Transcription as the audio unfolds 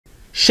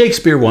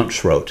Shakespeare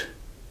once wrote,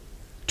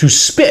 "To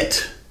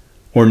spit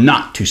or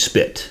not to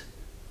spit?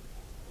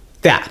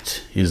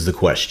 That is the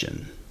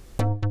question."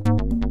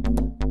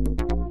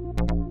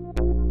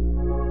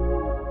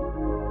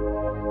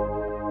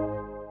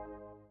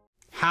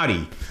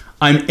 Howdy,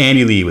 I'm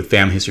Andy Lee with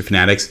Family History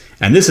Fanatics,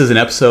 and this is an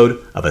episode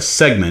of a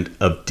segment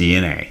of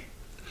DNA.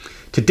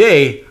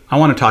 Today, I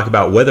want to talk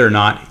about whether or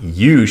not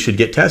you should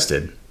get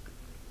tested.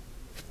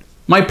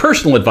 My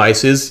personal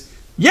advice is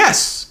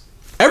yes,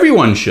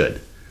 everyone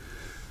should.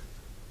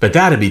 But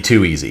that'd be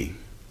too easy.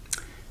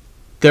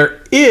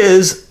 There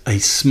is a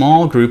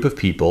small group of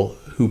people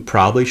who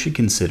probably should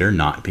consider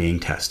not being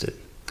tested.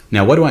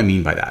 Now, what do I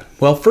mean by that?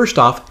 Well, first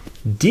off,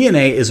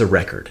 DNA is a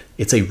record.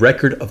 It's a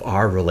record of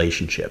our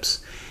relationships.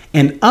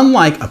 And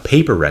unlike a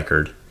paper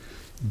record,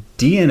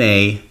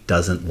 DNA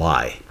doesn't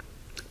lie.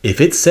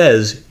 If it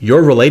says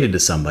you're related to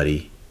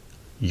somebody,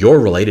 you're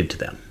related to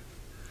them.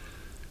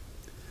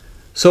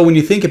 So when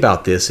you think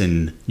about this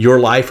in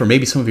your life or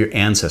maybe some of your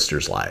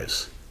ancestors'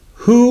 lives,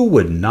 who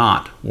would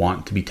not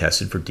want to be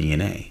tested for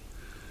DNA?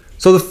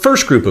 So the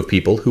first group of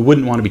people who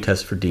wouldn't want to be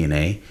tested for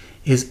DNA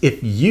is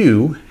if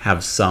you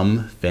have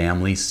some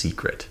family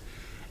secret.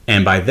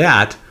 And by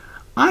that,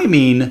 I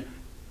mean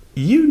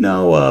you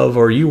know of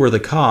or you were the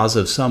cause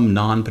of some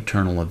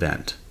non-paternal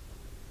event.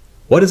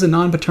 What is a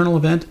non-paternal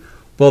event?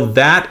 Well,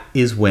 that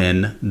is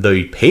when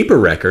the paper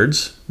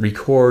records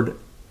record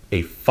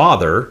a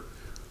father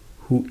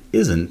who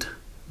isn't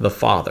the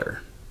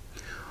father.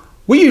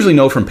 We usually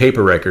know from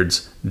paper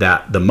records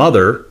that the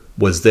mother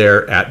was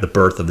there at the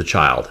birth of the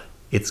child.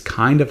 It's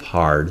kind of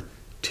hard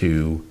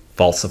to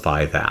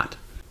falsify that.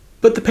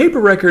 But the paper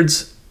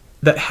records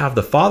that have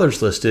the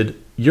fathers listed,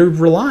 you're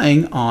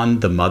relying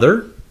on the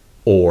mother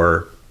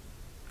or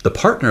the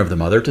partner of the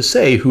mother to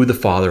say who the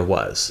father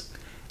was.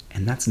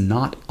 And that's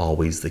not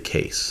always the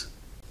case.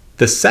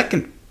 The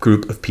second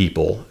group of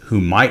people who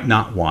might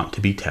not want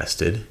to be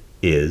tested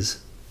is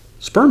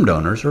sperm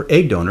donors or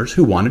egg donors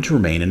who wanted to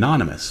remain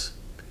anonymous.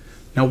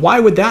 Now, why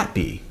would that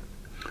be?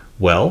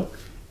 Well,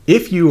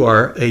 if you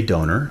are a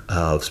donor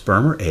of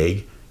sperm or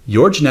egg,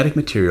 your genetic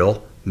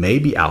material may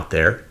be out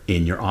there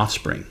in your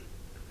offspring.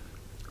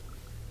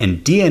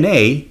 And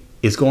DNA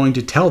is going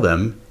to tell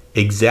them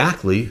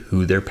exactly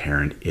who their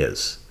parent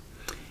is.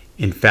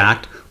 In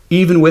fact,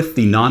 even with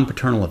the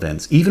non-paternal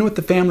events, even with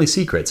the family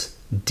secrets,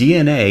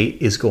 DNA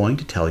is going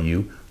to tell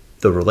you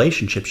the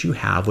relationships you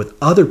have with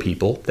other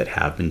people that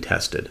have been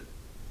tested.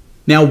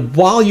 Now,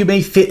 while you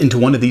may fit into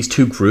one of these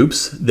two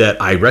groups that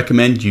I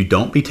recommend you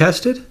don't be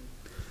tested,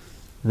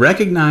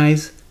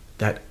 recognize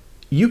that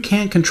you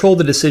can't control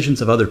the decisions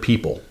of other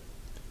people,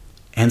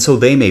 and so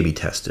they may be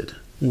tested.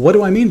 What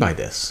do I mean by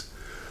this?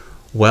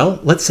 Well,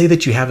 let's say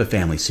that you have a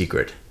family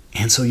secret,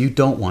 and so you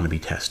don't want to be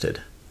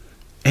tested,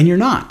 and you're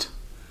not.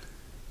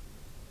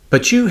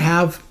 But you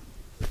have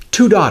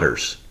 2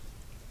 daughters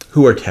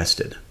who are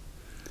tested.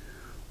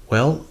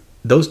 Well,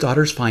 those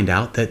daughters find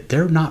out that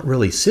they're not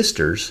really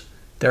sisters,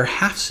 they're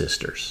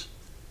half-sisters,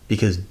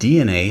 because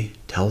DNA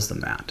tells them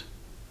that.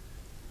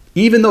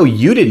 Even though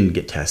you didn't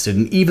get tested,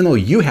 and even though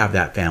you have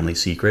that family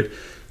secret's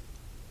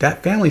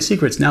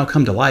now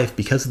come to life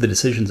because of the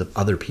decisions of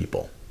other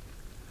people.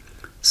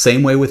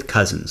 Same way with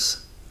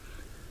cousins.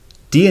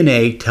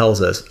 DNA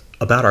tells us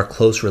about our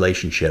close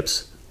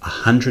relationships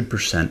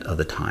 100% of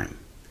the time.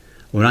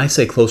 When I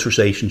say close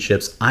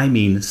relationships, I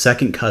mean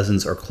second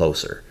cousins or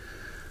closer.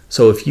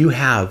 So if you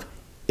have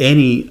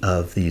any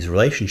of these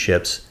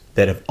relationships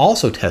that have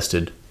also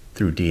tested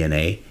through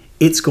DNA,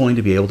 it's going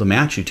to be able to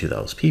match you to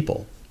those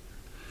people.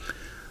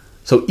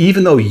 So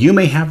even though you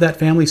may have that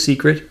family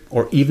secret,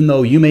 or even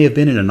though you may have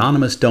been an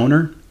anonymous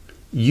donor,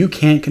 you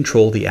can't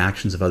control the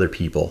actions of other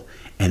people,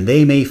 and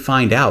they may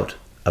find out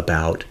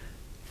about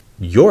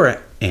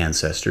your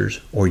ancestors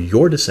or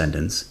your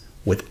descendants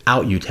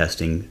without you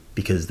testing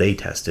because they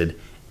tested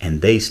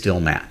and they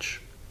still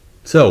match.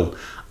 So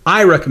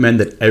I recommend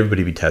that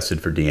everybody be tested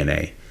for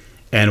DNA.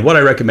 And what I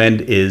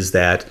recommend is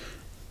that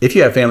if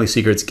you have family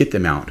secrets, get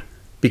them out,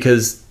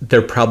 because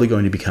they're probably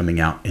going to be coming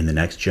out in the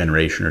next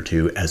generation or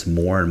two as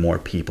more and more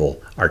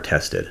people are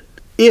tested.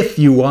 If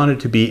you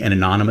wanted to be an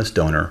anonymous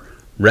donor,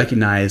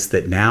 recognize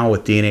that now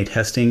with DNA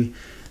testing,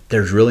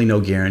 there's really no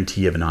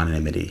guarantee of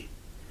anonymity.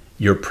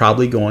 You're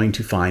probably going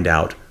to find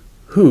out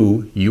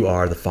who you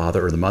are the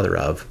father or the mother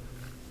of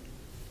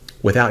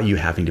without you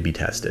having to be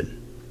tested.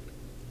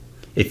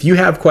 If you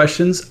have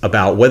questions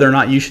about whether or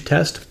not you should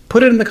test,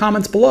 put it in the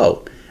comments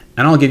below,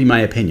 and I'll give you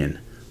my opinion.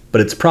 But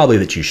it's probably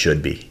that you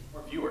should be.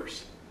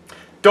 Viewers,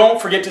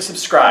 don't forget to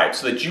subscribe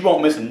so that you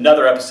won't miss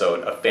another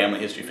episode of Family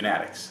History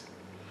Fanatics.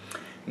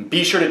 And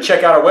be sure to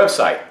check out our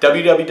website,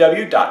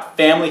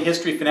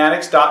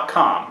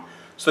 www.familyhistoryfanatics.com,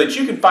 so that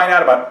you can find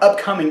out about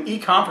upcoming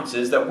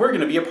e-conferences that we're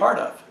going to be a part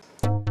of.